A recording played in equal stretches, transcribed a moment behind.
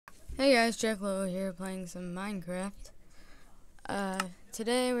Hey guys, Jack Lowe here playing some Minecraft.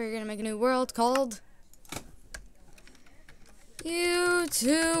 Today we're gonna make a new world called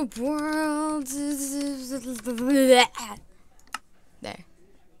YouTube World. There.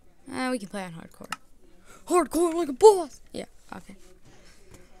 We can play on hardcore. Hardcore like a boss! Yeah, okay.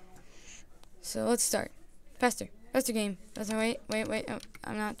 So let's start. Faster game. Faster, wait. Oh,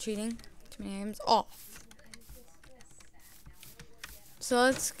 I'm not cheating. Too many items. Off. So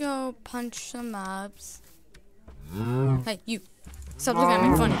let's go punch some mobs. Hey, you. Stop looking at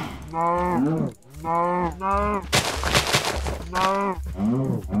me funny. I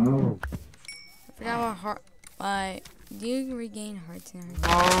forgot what heart. Do you regain hearts in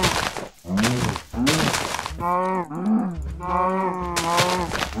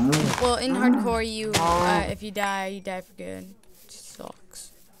Well, in hardcore, you if you die for good. It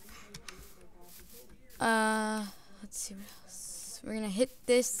sucks. Let's see what else. We're gonna hit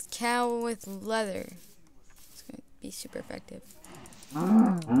this cow with leather. It's gonna be super effective.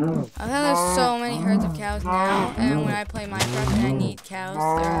 I thought there's so many herds of cows now, and when I play Minecraft and I need cows,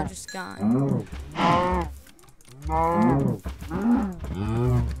 they're all just gone. I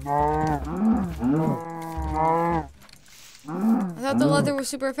thought the leather was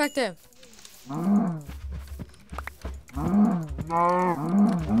super effective.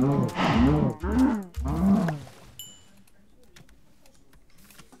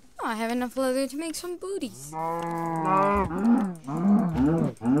 Oh, I have enough leather to make some booties.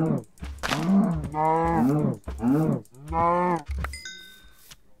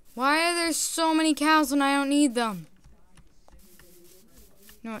 Why are there so many cows when I don't need them?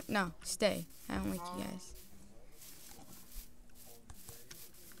 No, stay. I don't like you guys.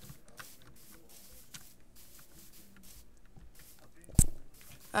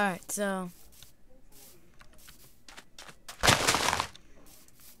 Alright, so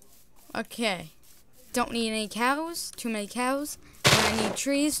okay. Don't need any cows. Too many cows. When I need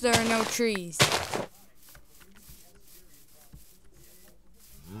trees, there are no trees. At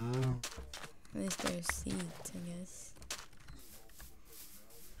least there's seeds, I guess.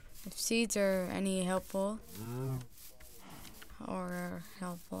 If seeds are any helpful. Or are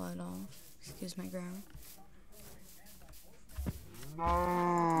helpful at all. Excuse my grammar.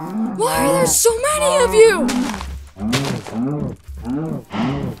 Why are there so many of you?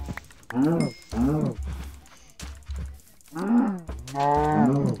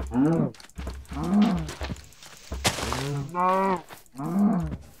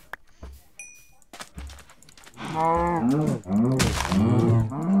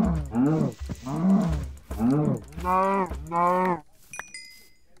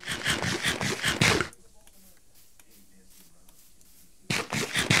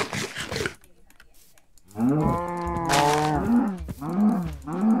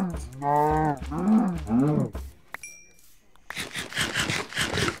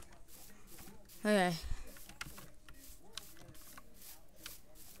 Okay.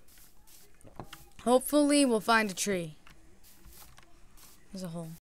 Hopefully we'll find a tree. There's a hole.